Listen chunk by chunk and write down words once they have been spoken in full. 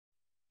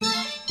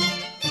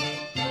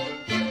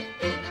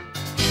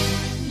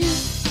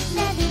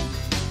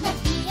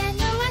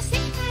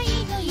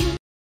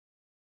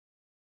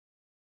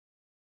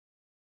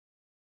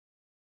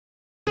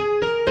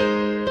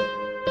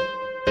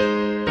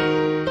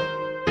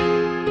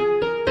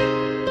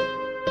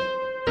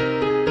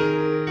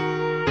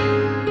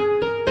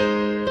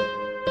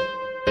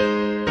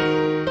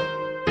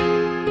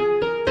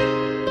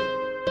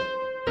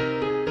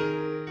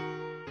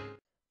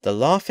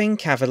Laughing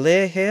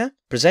Cavalier here,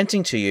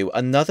 presenting to you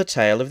another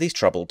tale of these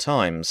troubled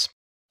times.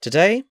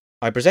 Today,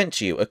 I present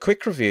to you a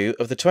quick review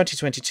of the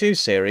 2022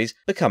 series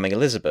Becoming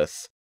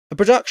Elizabeth, a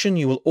production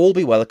you will all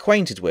be well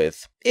acquainted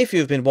with if you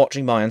have been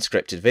watching my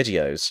unscripted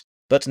videos.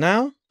 But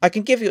now, I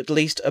can give you at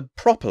least a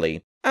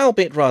properly,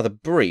 albeit rather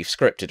brief,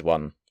 scripted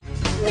one.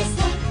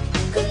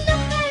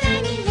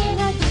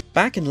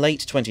 Back in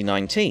late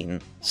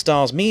 2019,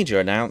 Starz Media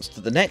announced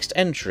that the next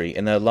entry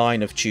in their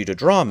line of Tudor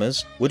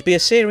dramas would be a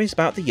series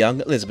about the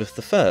young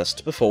Elizabeth I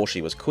before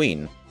she was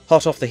Queen.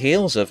 Hot off the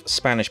heels of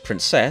Spanish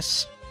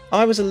Princess,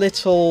 I was a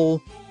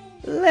little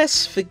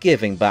less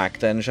forgiving back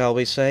then, shall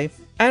we say,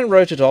 and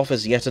wrote it off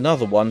as yet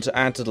another one to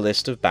add to the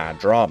list of bad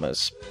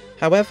dramas.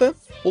 However,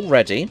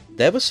 already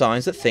there were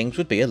signs that things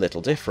would be a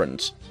little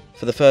different.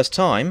 For the first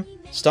time,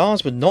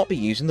 Starz would not be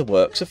using the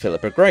works of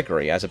Philippa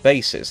Gregory as a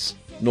basis,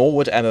 nor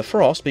would Emma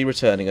Frost be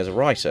returning as a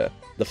writer,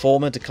 the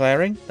former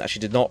declaring that she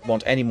did not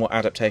want any more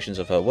adaptations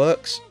of her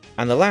works,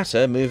 and the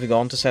latter moving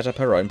on to set up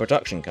her own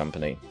production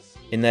company.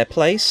 In their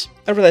place,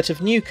 a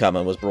relative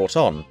newcomer was brought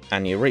on,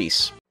 Anya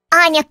Reese.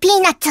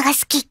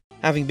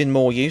 Having been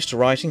more used to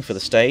writing for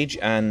the stage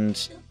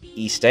and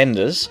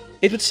EastEnders,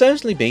 it would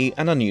certainly be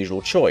an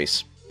unusual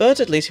choice, but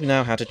at least we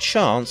now had a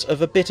chance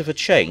of a bit of a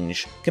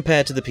change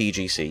compared to the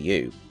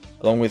PGCU.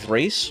 Along with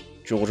Reese,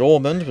 George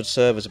Ormond would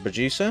serve as a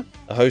producer,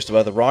 a host of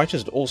other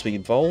writers would also be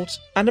involved,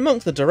 and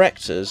amongst the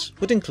directors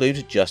would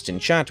include Justin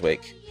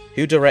Chadwick,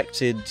 who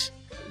directed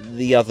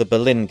The Other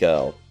Berlin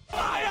Girl.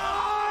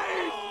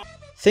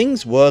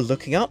 Things were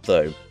looking up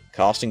though.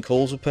 Casting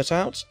calls were put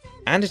out,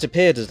 and it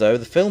appeared as though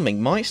the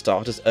filming might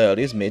start as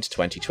early as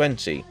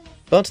mid-2020.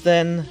 But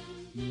then,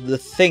 the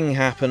thing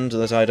happened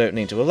that I don't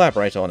need to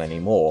elaborate on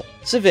anymore,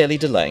 severely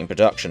delaying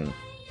production.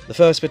 The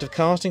first bit of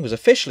casting was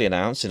officially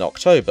announced in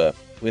October,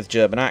 with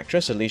German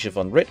actress Alicia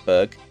von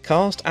Rittberg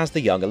cast as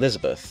the young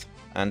Elizabeth,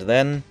 and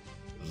then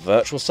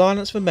virtual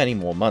silence for many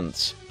more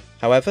months.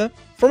 However,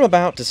 from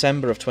about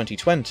December of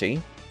 2020,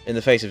 in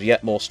the face of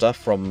yet more stuff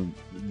from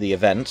the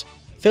event,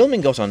 filming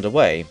got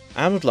underway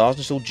and would last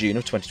until June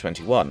of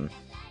 2021.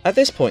 At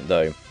this point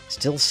though,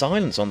 still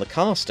silence on the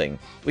casting,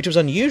 which was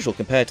unusual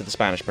compared to the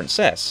Spanish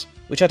Princess,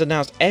 which had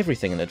announced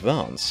everything in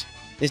advance.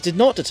 This did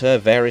not deter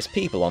various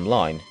people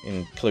online,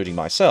 including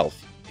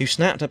myself, who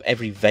snapped up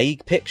every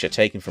vague picture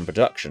taken from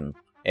production,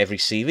 every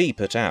CV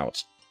put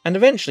out, and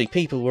eventually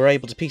people were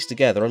able to piece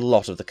together a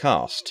lot of the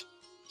cast.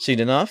 Soon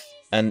enough,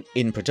 an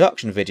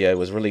in-production video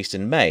was released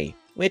in May,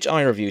 which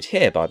I reviewed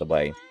here by the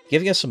way,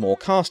 giving us some more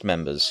cast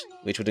members,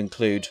 which would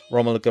include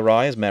Romola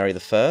Garai as Mary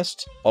I,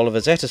 Oliver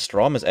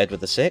Zetterstrom as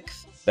Edward VI,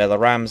 Bella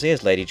Ramsey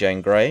as Lady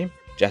Jane Grey,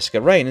 Jessica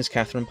Raine as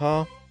Catherine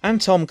Parr,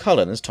 and Tom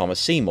Cullen as Thomas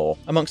Seymour,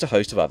 amongst a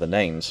host of other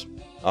names.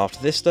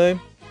 After this though,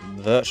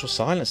 virtual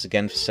silence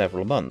again for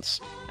several months,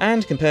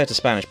 and compared to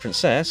Spanish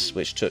Princess,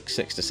 which took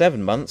 6 to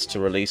 7 months to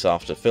release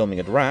after filming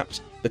had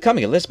wrapped,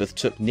 Becoming Elizabeth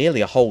took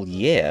nearly a whole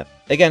year,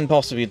 again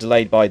possibly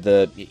delayed by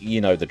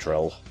you know the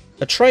drill.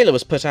 A trailer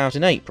was put out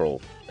in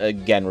April,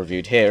 again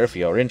reviewed here if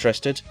you're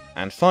interested,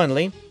 and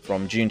finally,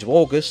 from June to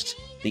August,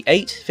 the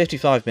 8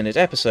 55-minute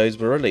episodes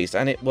were released,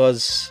 and it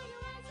was...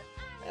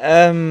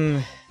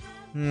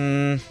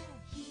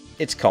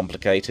 it's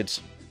complicated.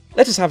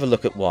 Let us have a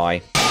look at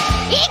why.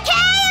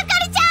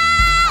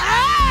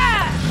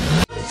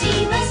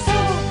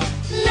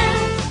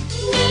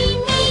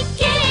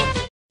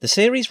 The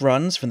series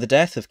runs from the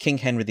death of King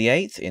Henry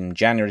VIII in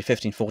January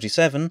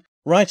 1547,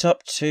 right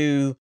up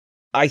to,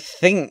 I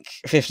think,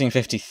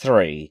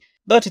 1553,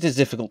 but it is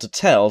difficult to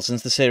tell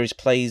since the series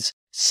plays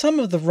some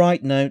of the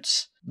right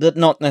notes, but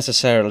not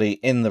necessarily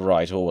in the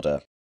right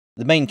order.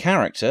 The main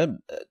character,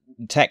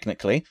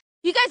 technically...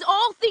 You guys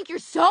all think you're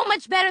so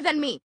much better than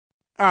me!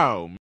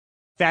 Oh,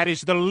 that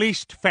is the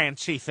least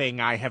fancy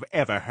thing I have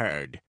ever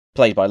heard.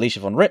 Played by Alicia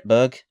von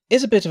Rittberg,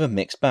 is a bit of a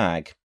mixed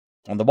bag.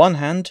 On the one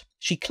hand,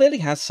 she clearly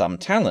has some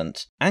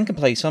talent, and can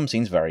play some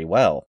scenes very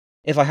well.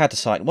 If I had to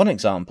cite one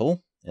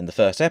example, in the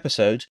first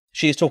episode,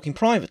 she is talking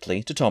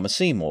privately to Thomas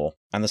Seymour,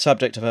 and the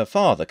subject of her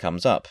father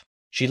comes up.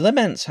 She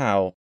laments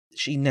how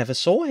she never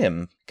saw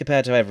him,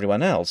 compared to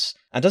everyone else,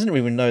 and doesn't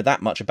even know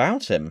that much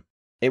about him.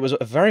 It was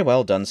a very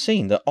well done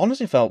scene that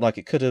honestly felt like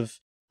it could have,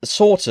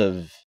 sort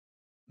of,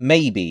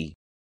 maybe,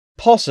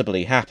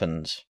 possibly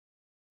happened.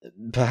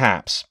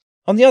 Perhaps.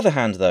 On the other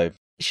hand, though,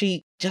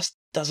 she just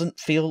doesn't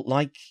feel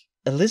like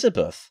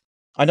Elizabeth.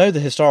 I know the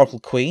historical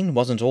queen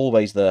wasn't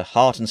always the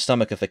heart and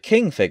stomach of the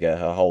king figure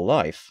her whole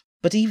life,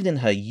 but even in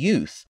her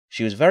youth,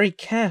 she was very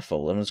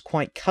careful and was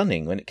quite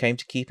cunning when it came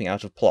to keeping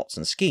out of plots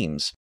and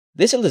schemes.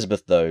 This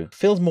Elizabeth, though,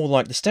 feels more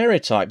like the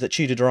stereotype that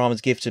Tudor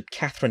dramas give to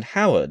Catherine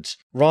Howard,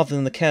 rather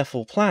than the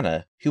careful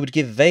planner who would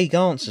give vague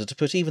answers to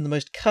put even the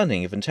most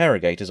cunning of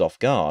interrogators off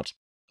guard.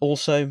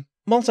 Also,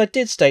 whilst I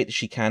did state that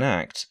she can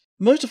act,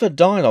 most of her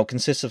dialogue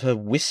consists of her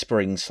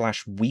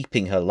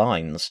whispering/weeping her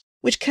lines,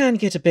 which can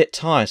get a bit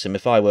tiresome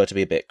if I were to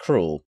be a bit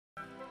cruel.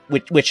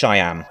 Which I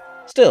am.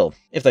 Still,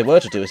 if they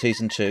were to do a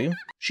season 2,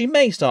 she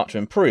may start to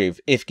improve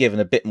if given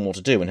a bit more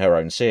to do in her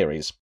own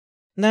series.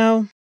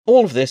 Now,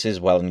 all of this is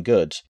well and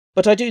good,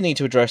 But I do need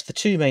to address the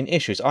two main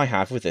issues I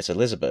have with this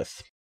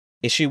Elizabeth.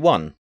 Issue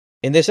 1.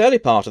 In this early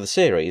part of the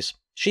series,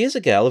 she is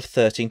a girl of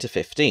 13 to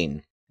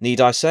 15.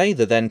 Need I say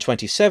the then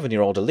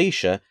 27-year-old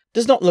Alicia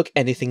does not look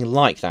anything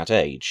like that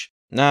age.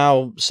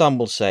 Now, some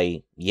will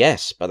say,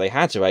 yes, but they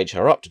had to age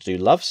her up to do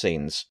love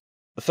scenes.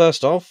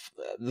 First off,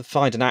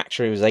 find an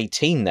actor who was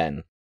 18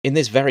 then. In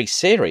this very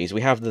series, we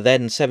have the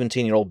then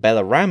 17-year-old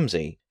Bella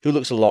Ramsey, who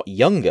looks a lot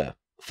younger.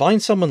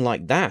 Find someone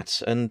like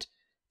that, and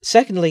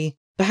secondly,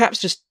 perhaps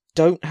just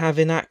don't have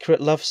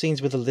inaccurate love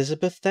scenes with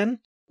Elizabeth then?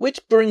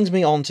 Which brings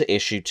me on to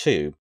issue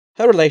 2,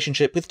 her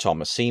relationship with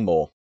Thomas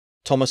Seymour.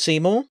 Thomas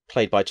Seymour,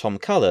 played by Tom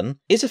Cullen,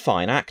 is a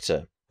fine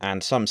actor,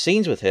 and some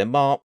scenes with him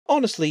are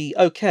honestly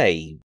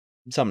okay,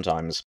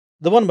 sometimes.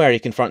 The one where he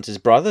confronts his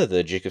brother,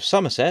 the Duke of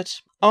Somerset,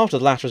 after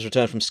the latter has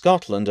returned from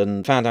Scotland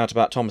and found out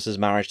about Thomas's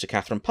marriage to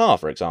Catherine Parr,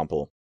 for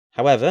example.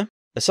 However,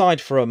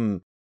 aside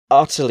from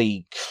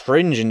utterly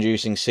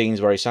cringe-inducing scenes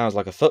where he sounds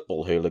like a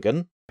football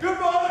hooligan, Good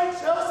morning,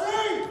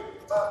 Chelsea!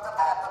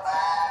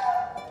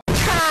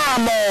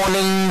 Come on,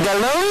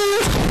 England!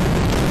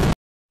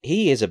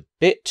 he is a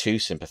bit too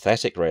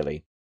sympathetic,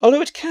 really.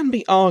 Although it can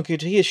be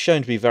argued he is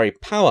shown to be very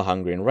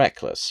power-hungry and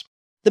reckless.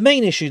 The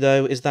main issue,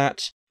 though, is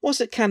that, whilst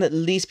it can at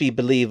least be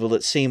believable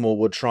that Seymour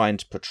would try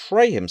and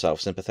portray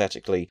himself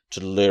sympathetically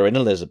to lure in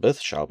Elizabeth,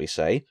 shall we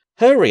say,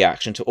 her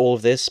reaction to all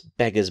of this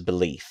beggars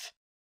belief.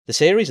 The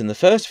series in the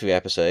first few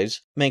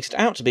episodes makes it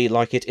out to be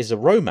like it is a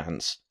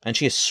romance, and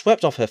she is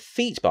swept off her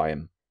feet by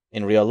him.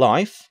 In real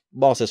life,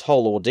 whilst this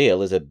whole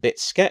ordeal is a bit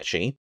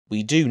sketchy,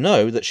 we do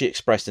know that she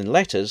expressed in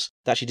letters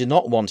that she did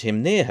not want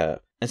him near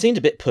her, and seemed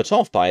a bit put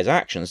off by his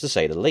actions to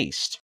say the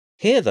least.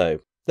 Here, though,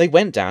 they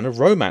went down a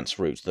romance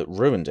route that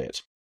ruined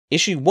it.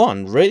 Issue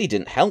 1 really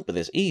didn't help with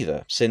this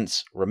either,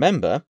 since,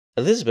 remember,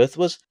 Elizabeth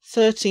was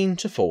 13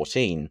 to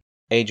 14.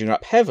 Aging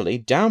up heavily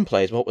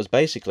downplays what was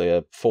basically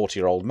a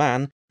 40-year-old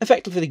man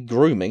effectively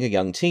grooming a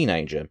young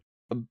teenager.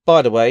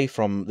 By the way,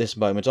 from this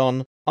moment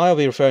on, I'll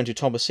be referring to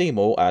Thomas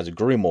Seymour as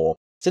Grumor,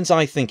 since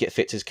I think it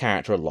fits his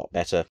character a lot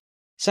better.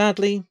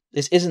 Sadly,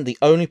 this isn't the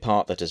only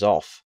part that is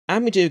off,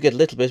 and we do get a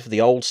little bit of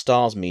the old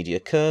Starz media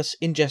curse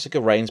in Jessica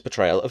Rain's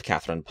portrayal of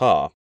Catherine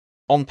Parr.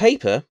 On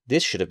paper,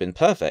 this should have been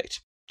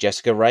perfect.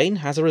 Jessica Rain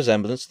has a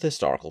resemblance to the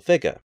historical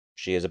figure.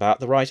 She is about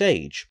the right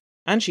age,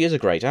 and she is a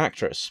great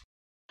actress.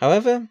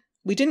 However,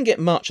 we didn't get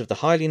much of the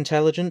highly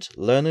intelligent,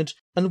 learned,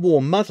 and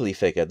warm motherly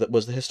figure that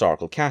was the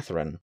historical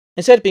Catherine,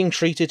 instead being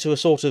treated to a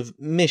sort of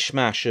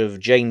mishmash of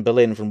Jane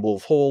Boleyn from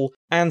Wolf Hall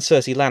and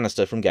Cersei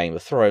Lannister from Game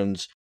of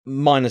Thrones,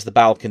 minus the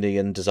balcony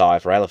and desire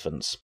for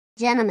elephants.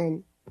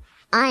 Gentlemen,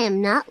 I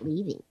am not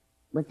leaving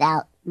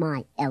without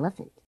my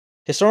elephant.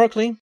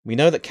 Historically, we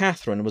know that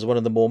Catherine was one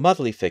of the more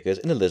motherly figures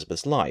in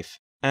Elizabeth's life,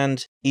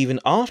 and even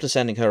after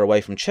sending her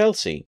away from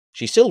Chelsea,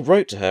 she still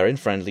wrote to her in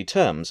friendly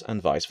terms,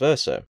 and vice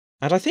versa.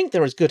 And I think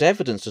there is good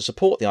evidence to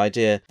support the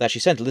idea that she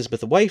sent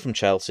Elizabeth away from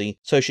Chelsea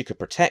so she could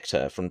protect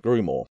her from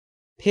Grumor.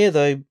 Here,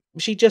 though,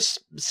 she just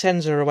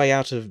sends her away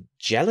out of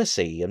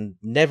jealousy and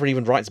never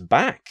even writes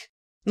back.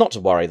 Not to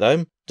worry,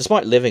 though.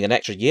 Despite living an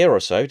extra year or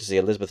so to see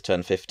Elizabeth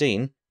turn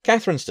 15,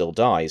 Catherine still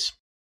dies.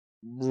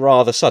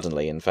 Rather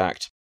suddenly, in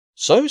fact.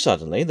 So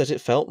suddenly that it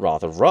felt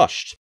rather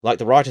rushed, like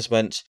the writers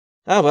went,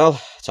 "Ah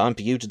well, time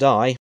for you to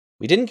die."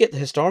 We didn't get the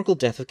historical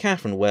death of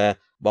Catherine where,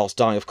 whilst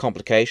dying of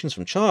complications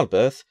from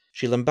childbirth,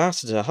 she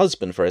lambasted her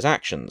husband for his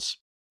actions.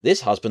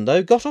 This husband,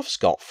 though, got off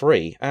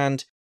scot-free,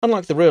 and,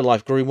 unlike the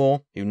real-life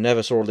Grumor, who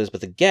never saw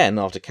Elizabeth again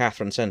after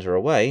Catherine sent her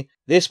away,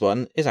 this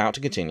one is out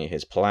to continue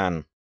his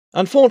plan.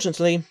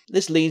 Unfortunately,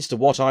 this leads to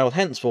what I will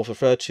henceforth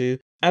refer to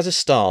as a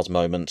Starz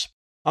moment,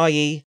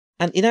 i.e.,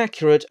 an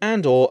inaccurate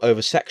and or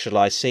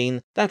over-sexualized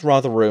scene that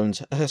rather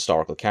ruins a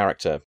historical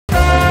character.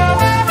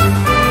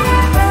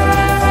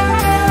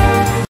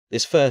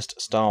 This first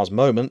Starz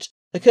moment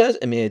occurs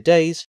a mere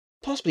days,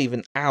 possibly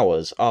even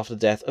hours after the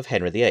death of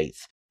Henry VIII,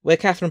 where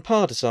Catherine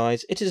Parr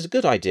decides it is a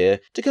good idea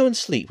to go and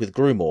sleep with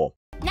Grumor.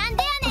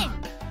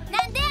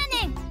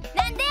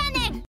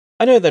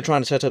 I know they're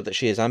trying to set up that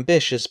she is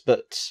ambitious,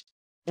 but,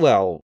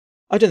 well,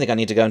 I don't think I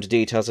need to go into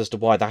details as to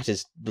why that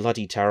is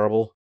bloody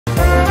terrible.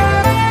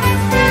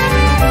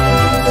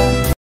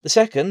 The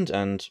second,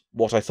 and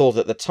what I thought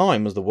at the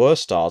time was the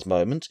worst Starz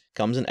moment,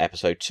 comes in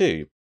episode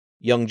 2.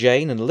 Young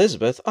Jane and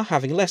Elizabeth are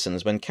having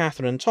lessons when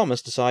Catherine and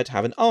Thomas decide to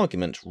have an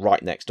argument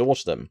right next door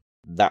to them.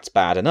 That's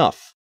bad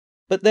enough.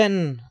 But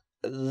then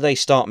they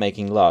start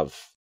making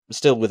love,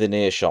 still within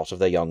earshot of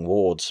their young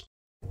wards.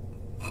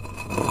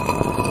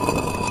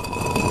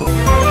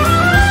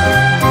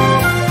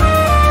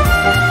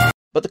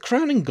 But the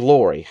crowning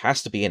glory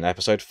has to be in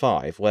episode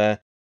 5,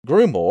 where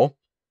Grumor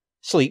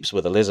sleeps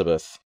with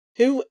Elizabeth,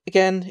 who,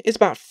 again, is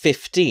about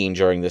 15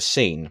 during this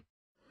scene.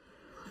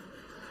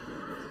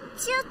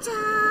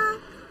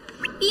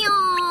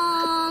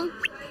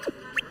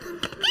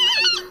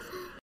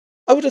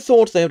 I would have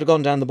thought they would have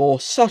gone down the more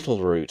subtle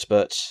route,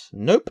 but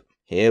nope,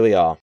 here we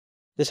are.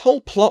 This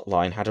whole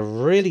plotline had a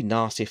really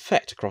nasty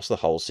effect across the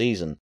whole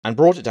season, and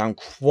brought it down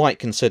quite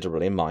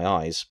considerably in my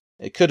eyes.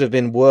 It could have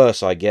been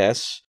worse, I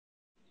guess.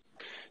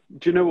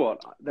 Do you know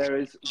what? There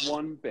is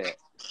one bit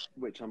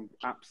which I'm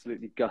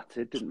absolutely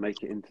gutted didn't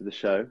make it into the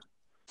show.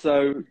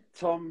 So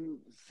Tom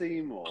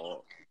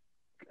Seymour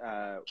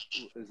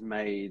was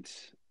made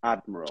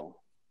admiral,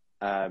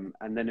 and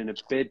then in a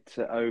bid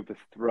to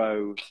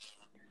overthrow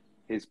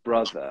his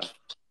brother,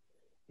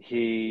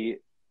 he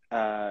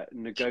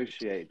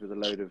negotiated with a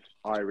load of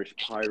Irish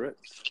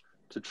pirates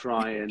to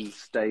try and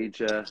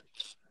stage a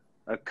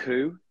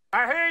coup.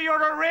 I hear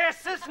you're a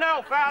racist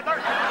now,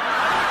 Father.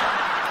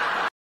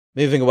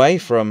 Moving away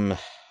from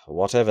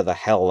whatever the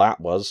hell that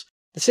was,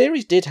 the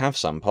series did have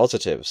some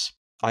positives.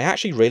 I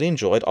actually really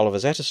enjoyed Oliver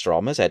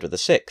Zetterstrom as Edward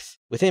VI,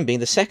 with him being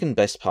the second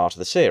best part of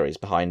the series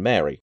behind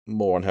Mary.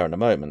 More on her in a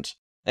moment.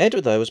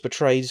 Edward, though, was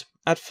portrayed,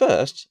 at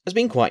first, as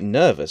being quite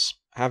nervous,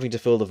 having to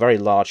fill the very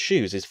large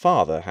shoes his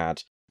father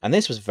had, and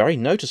this was very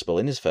noticeable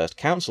in his first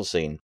council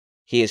scene.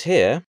 He is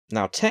here,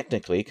 now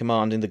technically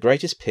commanding the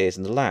greatest peers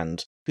in the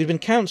land, who'd been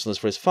councillors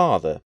for his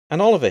father,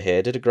 and Oliver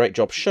here did a great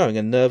job showing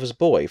a nervous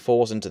boy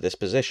forced into this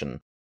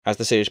position. As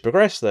the series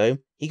progressed, though,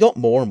 he got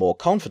more and more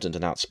confident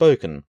and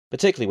outspoken,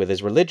 particularly with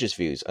his religious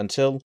views,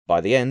 until, by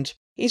the end,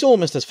 he's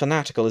almost as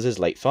fanatical as his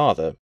late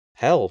father.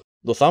 Hell,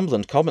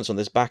 Northumberland comments on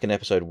this back in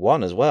episode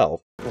 1 as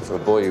well. For a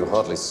boy who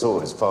hardly saw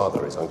his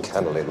father, it's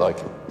uncannily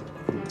like him.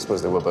 I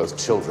suppose they were both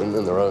children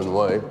in their own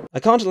way. I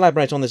can't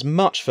elaborate on this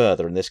much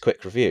further in this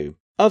quick review,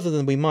 other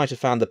than we might have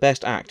found the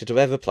best actor to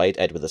have ever played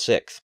Edward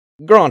VI.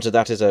 Granted,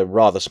 that is a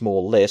rather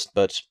small list,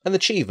 but an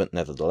achievement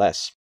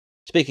nevertheless.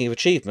 Speaking of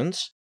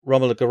achievements,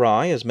 Romola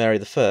Garai as Mary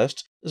I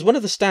is one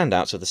of the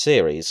standouts of the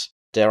series.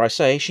 Dare I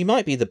say, she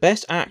might be the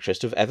best actress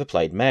to have ever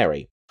played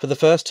Mary. For the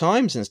first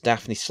time since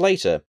Daphne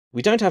Slater,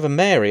 we don't have a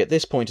Mary at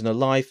this point in her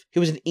life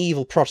who is an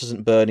evil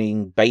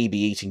Protestant-burning,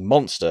 baby-eating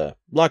monster,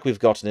 like we've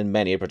gotten in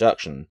many a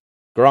production.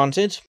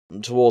 Granted,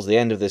 towards the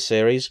end of this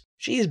series,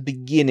 she is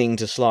beginning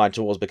to slide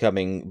towards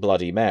becoming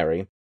Bloody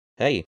Mary.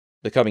 Hey,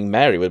 Becoming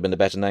Mary would have been a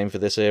better name for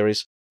this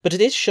series. But it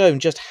is shown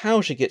just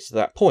how she gets to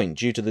that point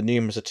due to the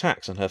numerous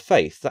attacks on her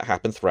faith that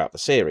happen throughout the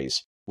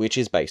series, which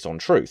is based on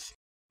truth.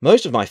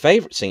 Most of my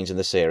favourite scenes in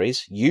the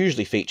series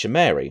usually feature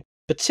Mary,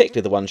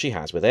 particularly the one she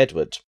has with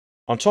Edward.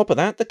 On top of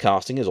that, the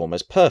casting is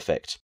almost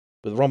perfect,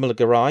 with Romola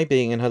Garai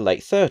being in her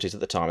late 30s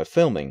at the time of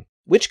filming,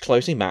 which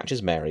closely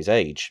matches Mary's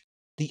age.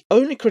 The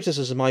only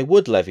criticism I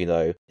would levy,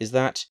 though, is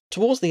that,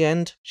 towards the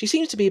end, she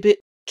seems to be a bit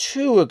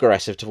too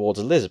aggressive towards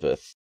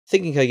Elizabeth,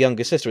 thinking her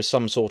younger sister is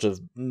some sort of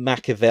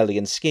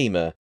Machiavellian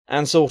schemer,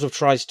 and sort of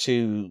tries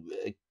to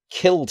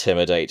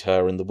kill-timidate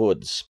her in the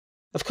woods.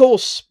 Of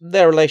course,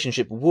 their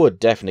relationship would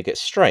definitely get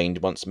strained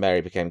once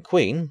Mary became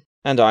queen,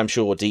 and I'm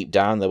sure deep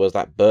down there was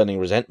that burning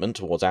resentment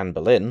towards Anne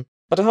Boleyn,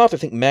 but I hardly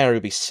think Mary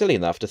would be silly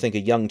enough to think a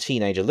young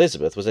teenage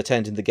Elizabeth was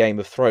attending the Game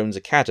of Thrones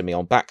Academy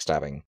on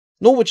backstabbing.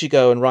 Nor would she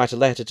go and write a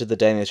letter to the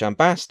Danish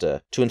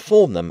ambassador to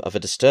inform them of a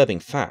disturbing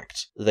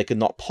fact that they could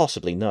not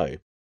possibly know,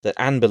 that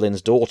Anne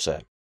Boleyn's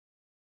daughter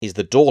is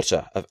the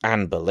daughter of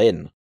Anne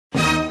Boleyn.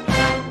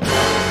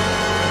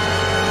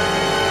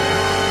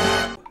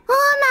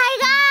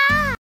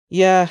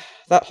 Yeah,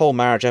 that whole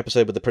marriage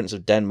episode with the Prince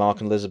of Denmark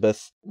and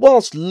Elizabeth,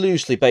 whilst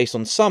loosely based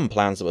on some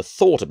plans that were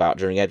thought about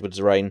during Edward's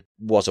reign,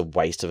 was a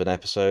waste of an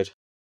episode.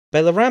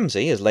 Bella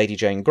Ramsey as Lady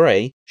Jane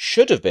Grey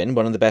should have been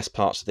one of the best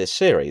parts of this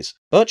series,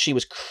 but she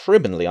was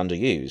criminally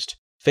underused.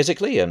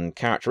 Physically and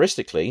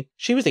characteristically,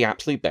 she was the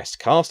absolute best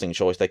casting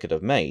choice they could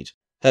have made.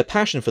 Her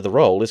passion for the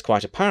role is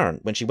quite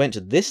apparent when she went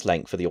to this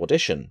length for the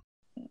audition.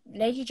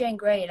 Lady Jane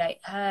Grey, like,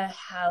 her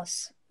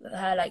house,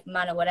 her, like,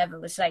 manor, whatever,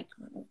 was, like,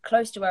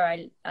 close to where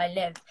I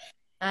live.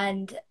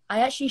 And I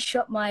actually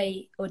shot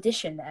my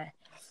audition there.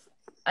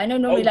 I know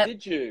normally,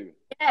 did you?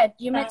 Yeah,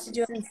 you meant to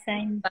do it.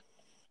 Insane.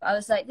 I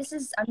was like,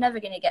 I'm never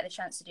going to get the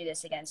chance to do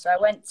this again. So I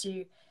went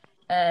to,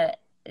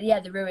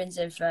 the ruins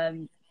of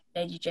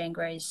Lady Jane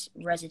Grey's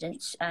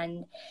residence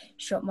and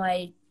shot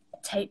my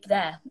tape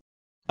there.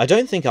 I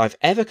don't think I've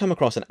ever come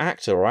across an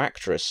actor or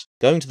actress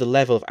going to the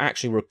level of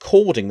actually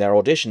recording their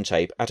audition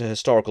tape at a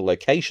historical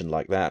location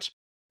like that.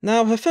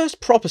 Now, her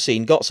first proper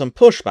scene got some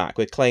pushback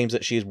with claims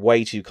that she is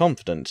way too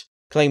confident,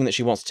 claiming that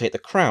she wants to take the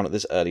crown at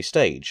this early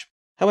stage.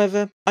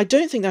 However, I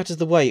don't think that is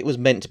the way it was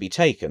meant to be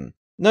taken.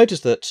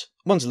 Notice that,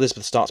 once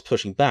Elizabeth starts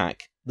pushing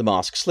back, the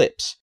mask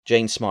slips,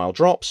 Jane's smile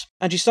drops,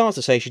 and she starts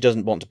to say she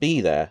doesn't want to be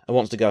there and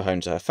wants to go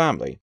home to her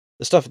family.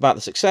 The stuff about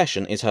the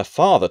succession is her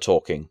father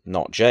talking,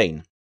 not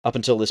Jane. Up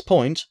until this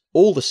point,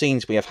 all the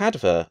scenes we have had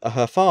of her are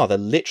her father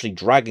literally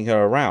dragging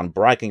her around,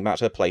 bragging about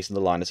her place in the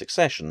line of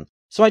succession.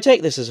 So I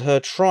take this as her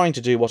trying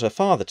to do what her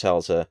father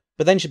tells her,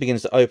 but then she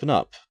begins to open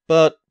up,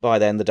 but by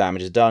then the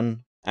damage is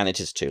done, and it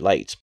is too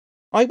late.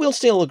 I will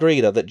still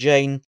agree, though, that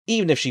Jane,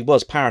 even if she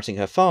was parroting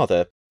her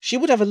father, she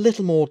would have a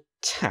little more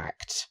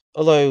tact.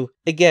 Although,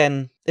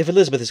 again, if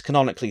Elizabeth is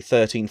canonically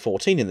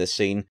 13-14 in this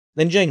scene,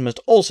 then Jane must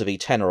also be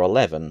 10 or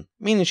 11,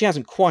 meaning she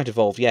hasn't quite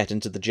evolved yet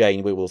into the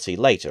Jane we will see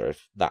later,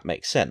 if that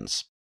makes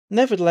sense.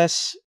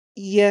 Nevertheless,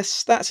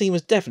 yes, that scene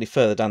was definitely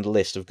further down the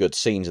list of good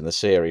scenes in the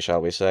series,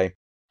 shall we say.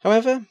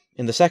 However,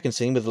 in the second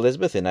scene with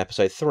Elizabeth in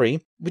episode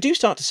 3, we do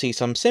start to see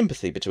some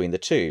sympathy between the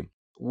two.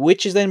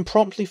 which is then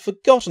promptly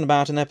forgotten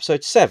about in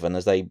episode 7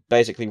 as they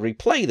basically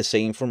replay the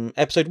scene from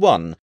episode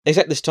 1,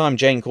 except this time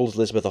Jane calls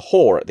Elizabeth a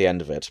whore at the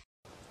end of it.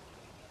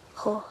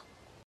 Whore.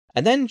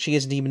 And then she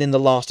isn't even in the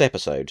last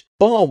episode,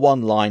 bar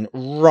one line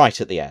right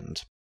at the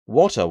end.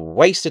 What a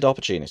wasted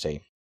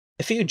opportunity.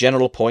 A few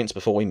general points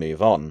before we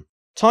move on.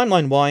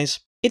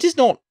 Timeline-wise, it is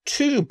not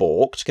too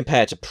balked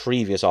compared to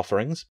previous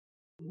offerings.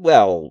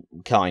 Well,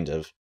 kind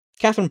of.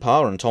 Catherine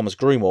Parr and Thomas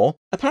Grumore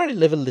apparently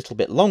live a little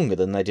bit longer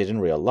than they did in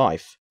real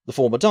life, the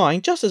former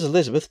dying just as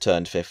Elizabeth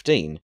turned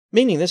 15,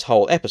 meaning this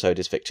whole episode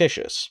is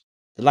fictitious.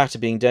 The latter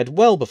being dead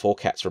well before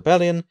Cat's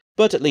Rebellion,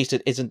 but at least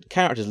it isn't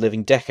characters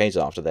living decades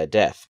after their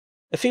death.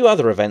 A few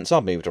other events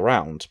are moved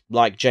around,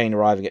 like Jane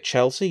arriving at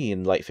Chelsea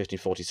in late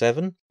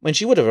 1547, when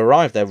she would have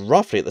arrived there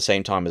roughly at the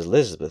same time as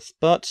Elizabeth,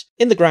 but,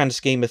 in the grand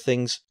scheme of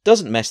things,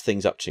 doesn't mess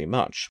things up too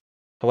much.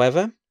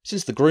 However,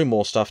 since the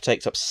Grumore stuff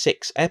takes up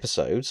 6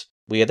 episodes,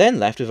 we are then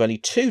left with only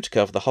 2 to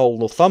cover the whole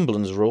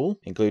Northumberland's rule,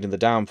 including the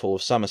downfall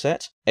of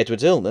Somerset,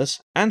 Edward's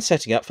illness, and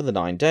setting up for the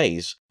 9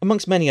 days,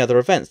 amongst many other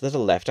events that are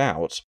left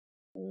out.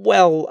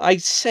 Well, I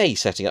say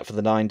setting up for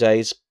the 9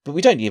 days, but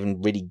we don't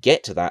even really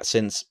get to that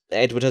since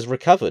Edward has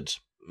recovered.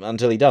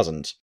 Until he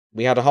doesn't.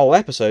 We had a whole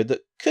episode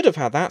that could have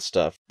had that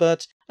stuff,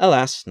 but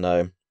alas,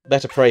 no.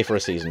 Better pray for a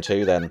season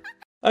 2 then.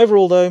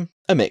 Overall though,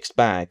 a mixed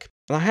bag,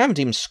 and I haven't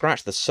even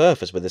scratched the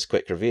surface with this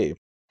quick review.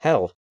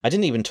 Hell, I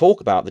didn't even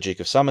talk about the Duke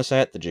of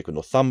Somerset, the Duke of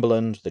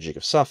Northumberland, the Duke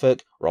of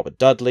Suffolk, Robert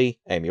Dudley,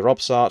 Amy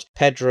Robsart,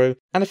 Pedro,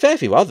 and a fair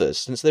few others,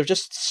 since there's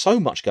just so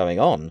much going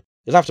on.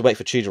 You'll have to wait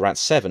for Tudor Rant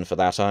 7 for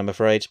that, I'm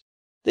afraid.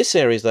 This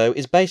series, though,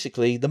 is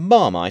basically the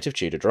Marmite of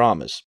Tudor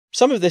dramas.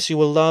 Some of this you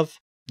will love,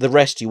 the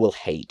rest you will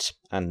hate,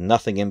 and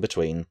nothing in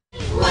between.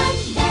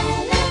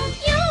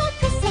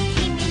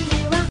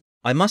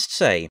 I must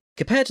say,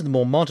 compared to the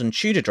more modern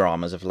Tudor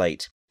dramas of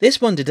late,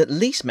 this one did at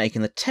least make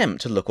an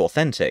attempt to look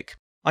authentic.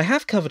 I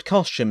have covered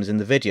costumes in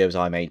the videos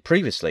I made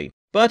previously,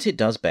 but it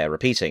does bear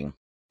repeating.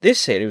 This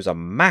series was a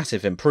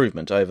massive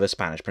improvement over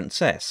Spanish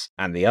Princess,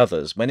 and the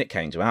others when it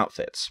came to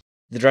outfits.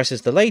 The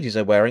dresses the ladies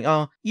are wearing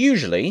are,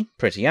 usually,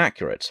 pretty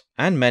accurate,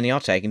 and many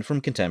are taken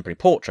from contemporary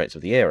portraits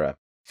of the era.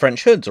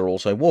 French hoods are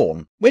also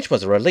worn, which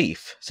was a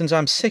relief, since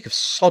I'm sick of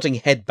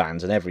sodding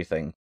headbands and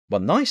everything.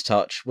 One nice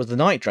touch was the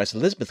nightdress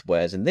Elizabeth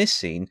wears in this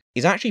scene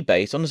is actually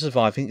based on a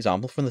surviving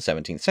example from the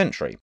 17th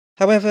century.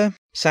 However,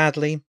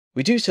 sadly,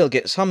 we do still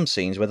get some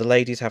scenes where the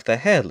ladies have their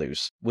hair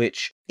loose,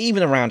 which,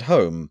 even around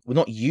home, would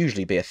not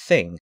usually be a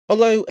thing,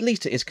 although at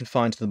least it is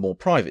confined to the more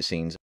private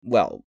scenes,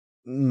 well,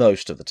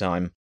 most of the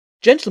time.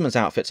 Gentlemen's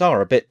outfits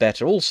are a bit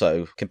better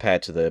also,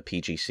 compared to the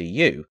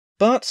PGCU,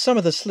 but some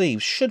of the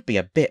sleeves should be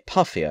a bit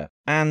puffier,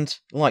 and,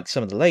 like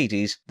some of the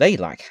ladies, they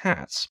lack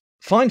hats.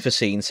 Fine for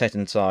scenes set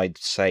inside,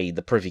 say,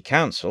 the Privy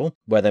Council,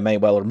 where they may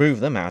well remove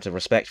them out of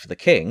respect for the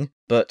king,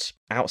 but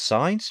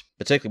outside,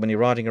 particularly when you're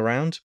riding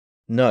around?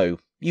 No,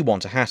 you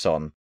want a hat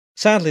on.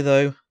 Sadly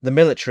though, the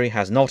military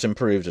has not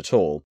improved at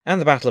all, and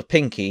the Battle of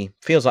Pinkie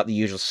feels like the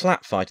usual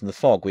slap fight in the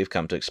fog we've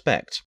come to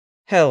expect.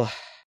 Hell,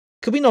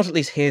 could we not at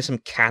least hear some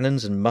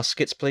cannons and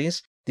muskets,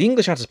 please? The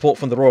English had support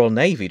from the Royal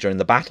Navy during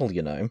the battle,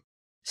 you know.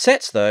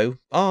 Sets, though,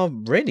 are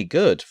really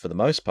good, for the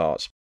most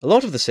part. A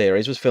lot of the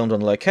series was filmed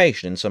on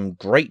location in some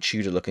great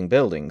Tudor-looking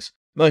buildings,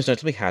 most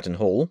notably Haddon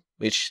Hall,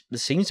 which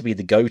seems to be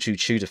the go-to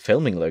Tudor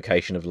filming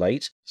location of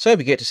late, so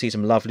we get to see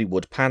some lovely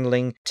wood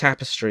panelling,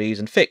 tapestries,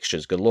 and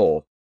fixtures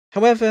galore.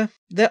 However,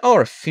 there are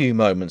a few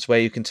moments where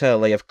you can tell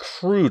they have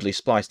crudely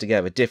spliced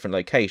together different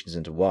locations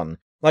into one,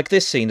 like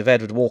this scene of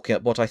Edward walking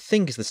up what I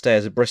think is the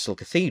stairs of Bristol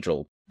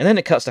Cathedral, and then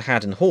it cuts to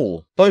Haddon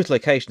Hall, both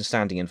locations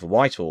standing in for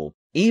Whitehall,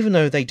 even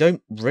though they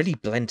don't really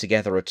blend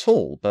together at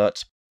all,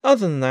 but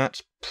other than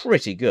that,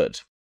 pretty good.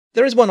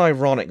 There is one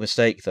ironic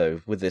mistake,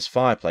 though, with this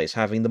fireplace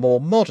having the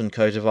more modern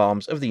coat of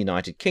arms of the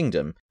United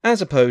Kingdom,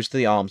 as opposed to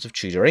the arms of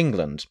Tudor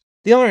England.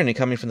 The irony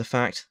coming from the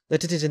fact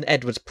that it is in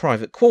Edward's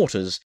private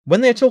quarters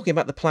when they are talking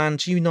about the plan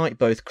to unite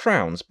both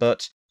crowns,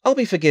 but I'll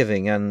be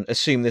forgiving and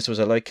assume this was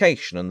a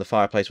location and the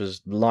fireplace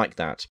was like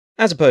that,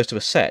 as opposed to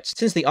a set,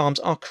 since the arms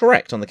are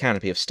correct on the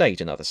canopy of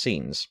state in other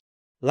scenes.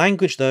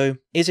 Language, though,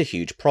 is a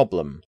huge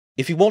problem.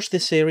 If you watch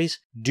this series,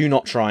 do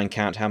not try and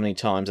count how many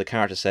times a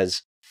character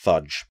says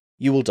fudge.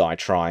 You will die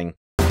trying.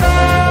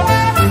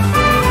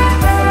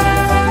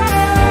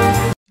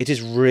 It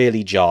is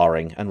really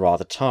jarring and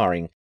rather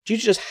tiring, due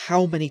to just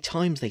how many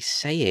times they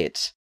say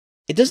it.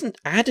 It doesn't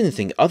add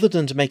anything other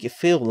than to make it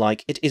feel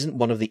like it isn't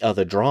one of the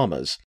other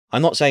dramas.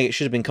 I'm not saying it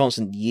should have been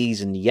constant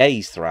yees and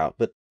yays throughout,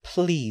 but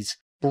please,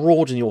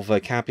 broaden your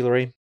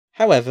vocabulary.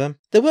 However,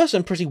 there were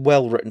some pretty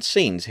well-written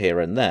scenes here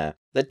and there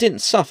that didn't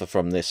suffer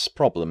from this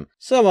problem,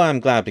 so I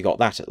am glad we got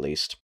that at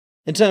least.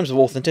 In terms of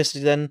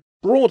authenticity then,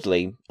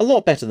 broadly, a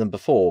lot better than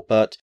before,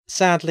 but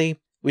sadly,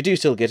 we do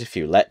still get a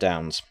few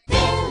letdowns.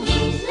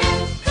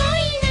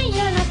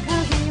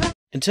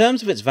 In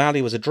terms of its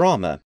value as a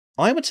drama,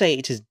 I would say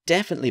it is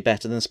definitely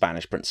better than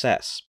Spanish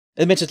Princess.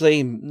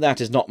 Admittedly,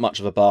 that is not much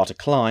of a bar to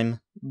climb,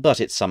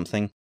 but it's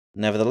something.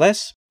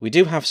 Nevertheless, we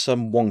do have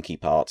some wonky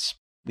parts.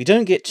 We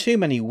don't get too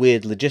many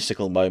weird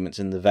logistical moments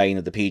in the vein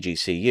of the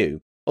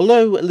PGCU,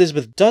 Although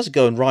Elizabeth does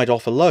go and ride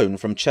off alone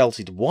from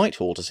Chelsea to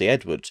Whitehall to see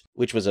Edward,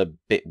 which was a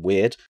bit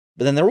weird,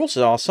 but then there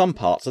also are some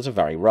parts that are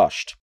very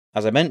rushed.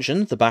 As I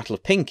mentioned, the Battle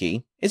of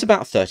Pinkie is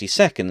about 30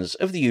 seconds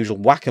of the usual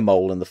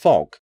whack-a-mole in the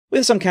fog,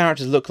 with some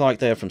characters that look like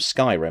they are from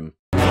Skyrim.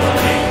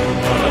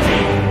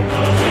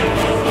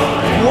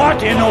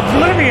 What in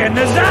oblivion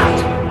is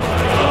that?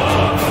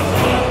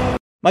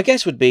 My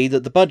guess would be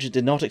that the budget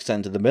did not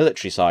extend to the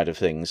military side of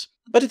things,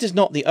 but it is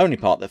not the only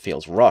part that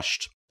feels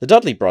rushed. The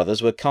Dudley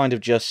brothers were kind of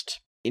just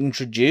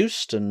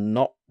introduced and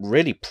not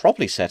really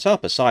properly set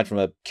up aside from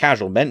a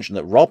casual mention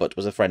that Robert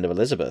was a friend of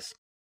Elizabeth.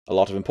 A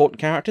lot of important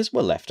characters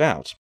were left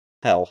out.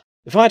 Hell,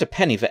 if I had a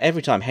penny for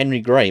every time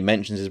Henry Grey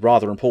mentions his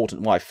rather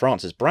important wife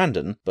Frances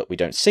Brandon, but we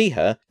don't see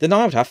her, then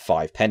I would have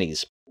 5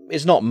 pennies.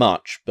 It's not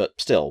much, but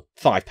still,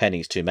 5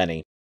 pennies too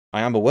many.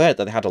 I am aware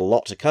that they had a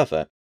lot to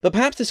cover, but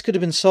perhaps this could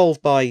have been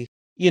solved by,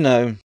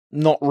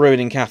 not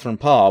ruining Catherine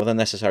Parr with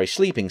unnecessary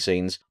sleeping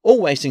scenes,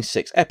 or wasting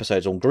 6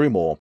 episodes on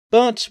Grumore.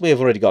 But we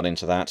have already got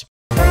into that.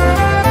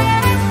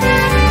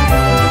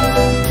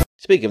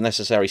 Speaking of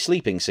necessary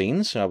sleeping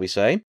scenes, shall we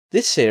say,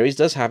 this series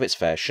does have its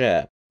fair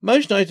share.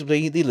 Most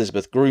notably the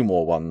Elizabeth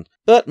Grumore one,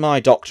 but my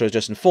doctor has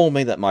just informed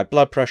me that my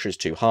blood pressure is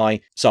too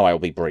high, so I will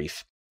be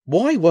brief.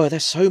 Why were there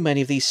so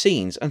many of these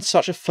scenes and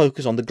such a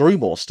focus on the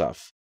Grumore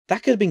stuff?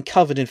 That could have been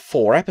covered in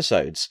 4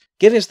 episodes,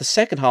 giving us the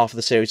second half of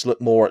the series to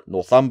look more at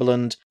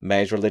Northumberland,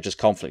 May's religious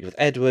conflict with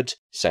Edward,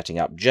 setting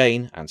up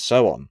Jane, and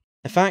so on.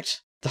 In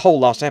fact, the whole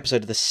last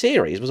episode of the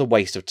series was a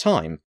waste of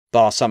time.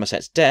 Bar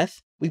Somerset's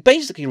death, we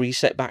basically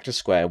reset back to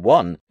square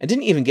one, and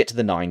didn't even get to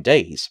the 9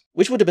 days,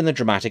 which would have been the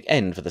dramatic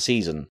end for the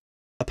season.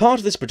 A part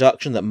of this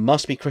production that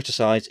must be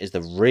criticised is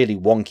the really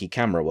wonky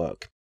camera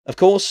work. Of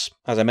course,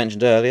 as I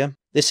mentioned earlier,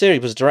 this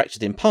series was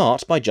directed in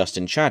part by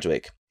Justin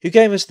Chadwick, who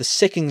gave us the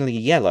sickeningly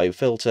yellow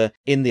filter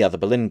in The Other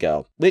Boleyn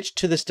Girl, which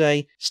to this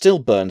day still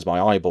burns my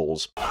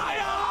eyeballs.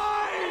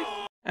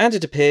 And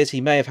it appears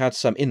he may have had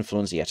some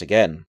influence yet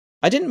again.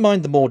 I didn't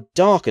mind the more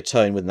darker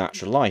tone with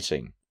natural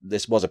lighting.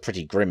 This was a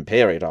pretty grim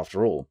period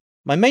after all.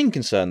 My main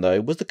concern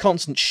though was the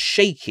constant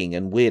shaking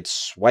and weird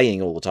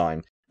swaying all the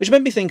time, which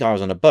made me think I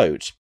was on a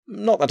boat.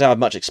 Not that I have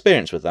much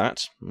experience with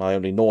that, my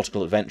only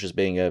nautical adventures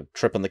being a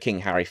trip on the King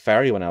Harry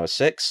ferry when I was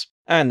 6,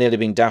 and nearly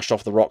being dashed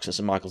off the rocks at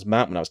St Michael's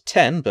Mount when I was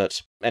 10,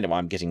 but anyway,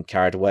 I'm getting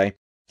carried away.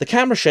 The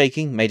camera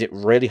shaking made it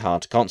really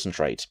hard to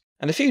concentrate,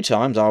 and a few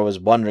times I was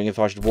wondering if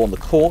I should warn the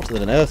court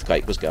that an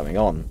earthquake was going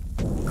on.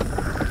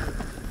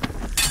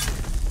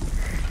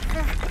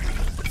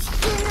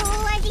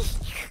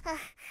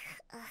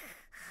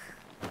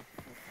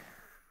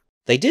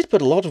 They did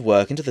put a lot of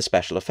work into the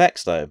special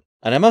effects though,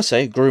 and I must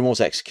say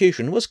Grumore's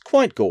execution was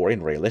quite gory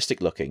and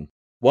realistic looking.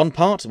 One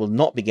part that will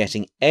not be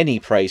getting any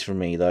praise from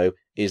me though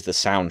is the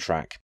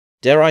soundtrack.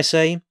 Dare I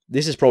say,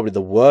 this is probably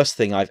the worst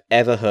thing I've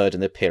ever heard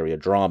in a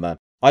period drama.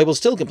 I will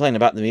still complain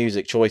about the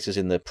music choices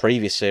in the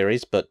previous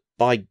series, but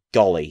by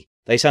golly,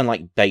 they sound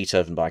like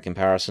Beethoven by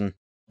comparison.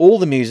 All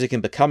the music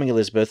in Becoming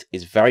Elizabeth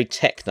is very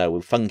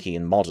techno, funky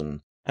and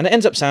modern, and it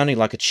ends up sounding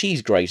like a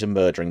cheese grater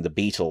murdering the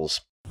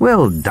Beatles.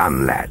 Well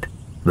done, lad.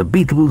 The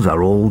Beatles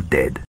are all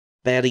dead.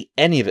 Barely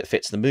any of it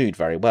fits the mood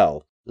very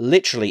well.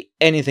 Literally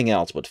anything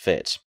else would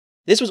fit.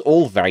 This was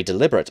all very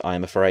deliberate, I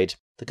am afraid.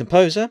 The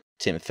composer,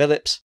 Tim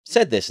Phillips,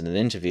 said this in an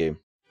interview.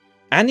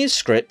 Anya's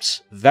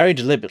scripts very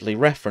deliberately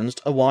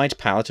referenced a wide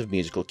palette of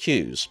musical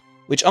cues,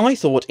 which I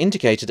thought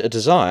indicated a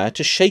desire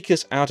to shake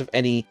us out of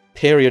any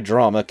period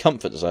drama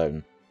comfort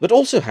zone, but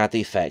also had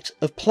the effect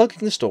of plugging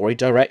the story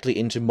directly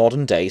into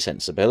modern-day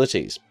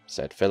sensibilities,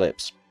 said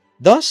Phillips.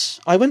 Thus,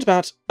 I went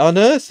about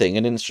unearthing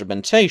an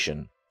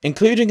instrumentation,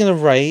 including an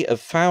array of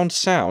found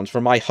sounds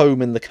from my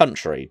home in the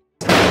country.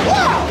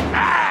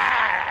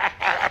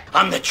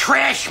 I'm the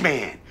trash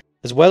man!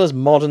 As well as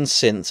modern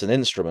synths and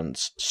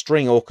instruments,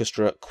 string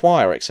orchestra,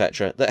 choir,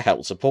 etc. that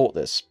help support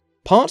this.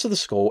 Parts of the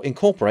score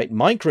incorporate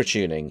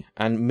microtuning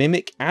and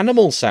mimic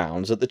animal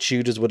sounds that the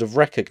Tudors would have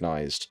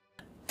recognised.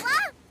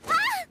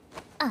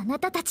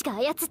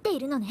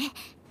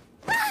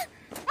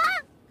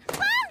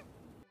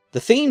 The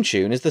theme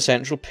tune is the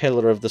central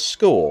pillar of the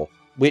score,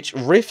 which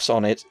riffs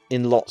on it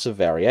in lots of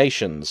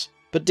variations,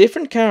 but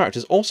different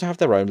characters also have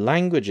their own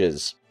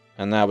languages.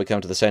 And now we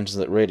come to the sentence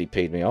that really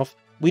peed me off.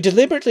 We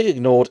deliberately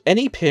ignored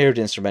any period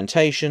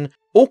instrumentation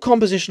or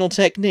compositional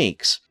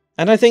techniques,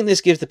 and I think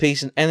this gives the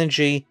piece an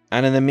energy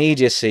and an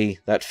immediacy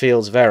that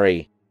feels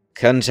very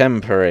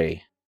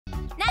contemporary.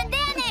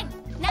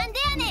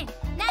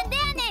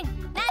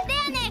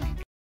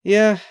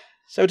 Yeah,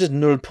 so it is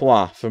nul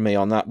point for me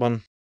on that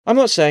one. I'm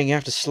not saying you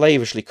have to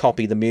slavishly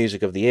copy the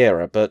music of the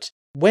era, but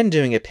when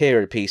doing a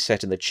period piece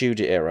set in the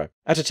Tudor era,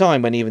 at a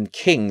time when even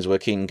kings were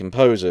keen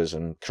composers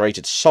and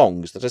created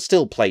songs that are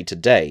still played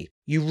today,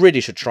 you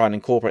really should try and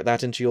incorporate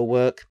that into your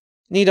work.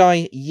 Need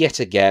I, yet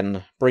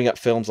again, bring up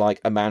films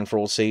like A Man for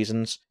All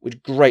Seasons,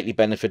 which greatly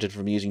benefited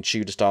from using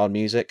Tudor-style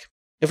music?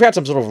 If we had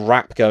some sort of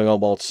rap going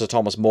on while Sir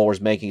Thomas More is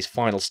making his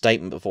final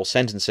statement before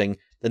sentencing,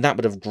 then that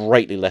would have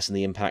greatly lessened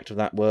the impact of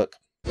that work.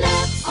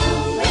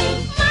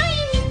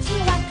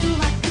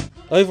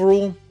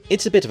 Overall,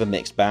 It's a bit of a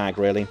mixed bag,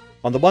 really.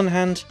 On the one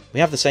hand, we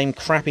have the same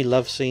crappy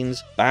love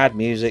scenes, bad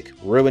music,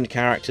 ruined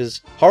characters,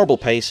 horrible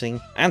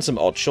pacing, and some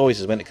odd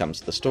choices when it comes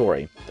to the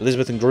story,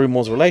 Elizabeth and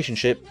Grumor's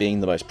relationship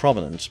being the most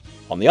prominent.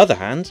 On the other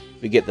hand,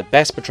 we get the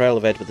best portrayal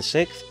of Edward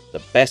VI,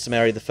 the best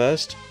Mary I,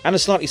 and a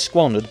slightly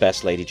squandered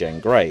best Lady Jane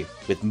Grey,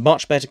 with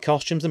much better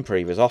costumes than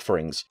previous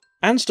offerings,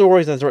 and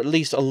stories that are at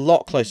least a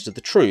lot closer to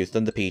the truth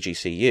than the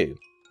PGCU.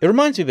 It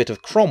reminds me a bit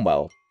of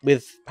Cromwell,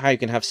 with how you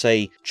can have,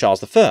 say,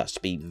 Charles I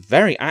be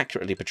very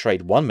accurately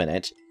portrayed one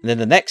minute, and then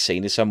the next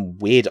scene is some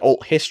weird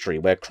alt history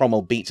where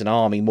Cromwell beats an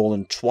army more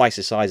than twice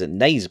his size at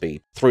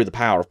Naseby through the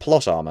power of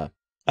plot armour.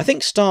 I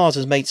think Starz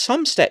has made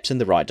some steps in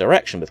the right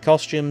direction with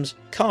costumes,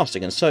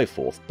 casting and so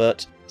forth,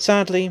 but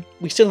sadly,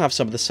 we still have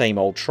some of the same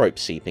old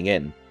tropes seeping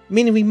in,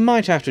 meaning we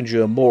might have to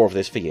endure more of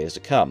this for years to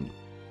come.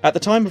 At the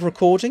time of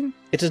recording,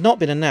 it has not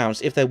been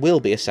announced if there will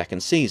be a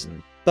second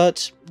season,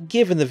 but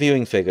given the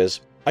viewing figures,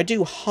 I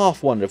do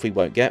half wonder if we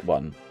won't get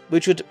one,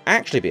 which would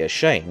actually be a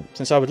shame,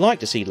 since I would like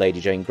to see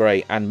Lady Jane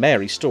Grey and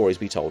Mary's stories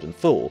be told in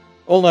full.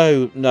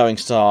 Although, knowing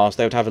Starz,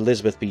 they would have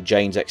Elizabeth be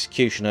Jane's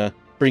executioner,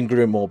 bring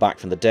Grumor back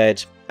from the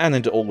dead, and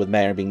end it all with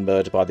Mary being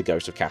murdered by the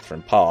ghost of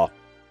Catherine Parr.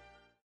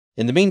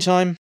 In the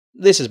meantime,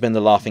 this has been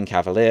the Laughing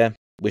Cavalier,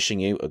 wishing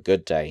you a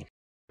good day.